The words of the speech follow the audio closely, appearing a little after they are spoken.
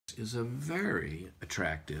is a very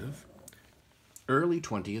attractive early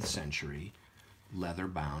 20th century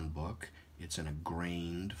leather-bound book. It's in a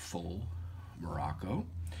grained, full morocco.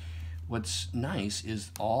 What's nice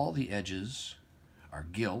is all the edges are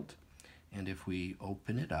gilt, and if we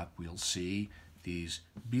open it up, we'll see these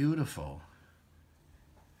beautiful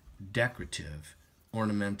decorative,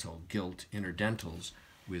 ornamental gilt inner dentelles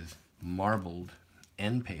with marbled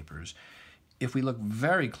end papers. If we look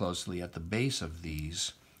very closely at the base of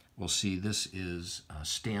these, we'll see this is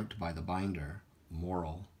stamped by the binder,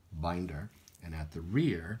 Morrell Binder, and at the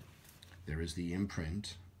rear there is the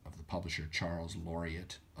imprint of the publisher Charles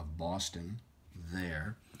Laureate of Boston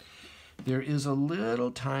there. There is a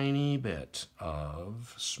little tiny bit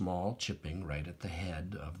of small chipping right at the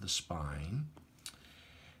head of the spine.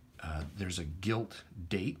 There's a gilt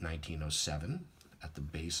date, 1907, at the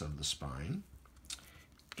base of the spine.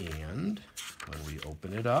 And when we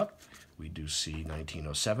open it up, we do see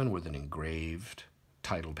 1907 with an engraved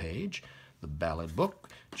title page. The Ballad Book,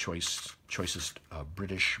 Choicest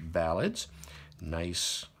British Ballads.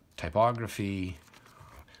 Nice typography.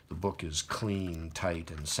 The book is clean,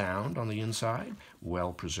 tight, and sound on the inside,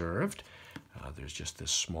 well preserved. There's just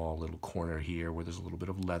this small little corner here where there's a little bit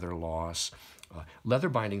of leather loss. Leather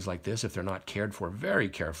bindings like this, if they're not cared for very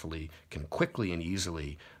carefully, can quickly and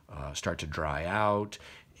easily start to dry out,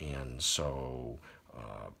 and so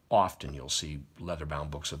often you'll see leather-bound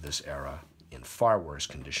books of this era in far worse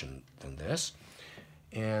condition than this.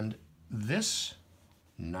 And this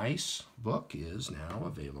nice book is now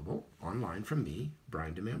available online from me,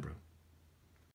 Brian DeMambro.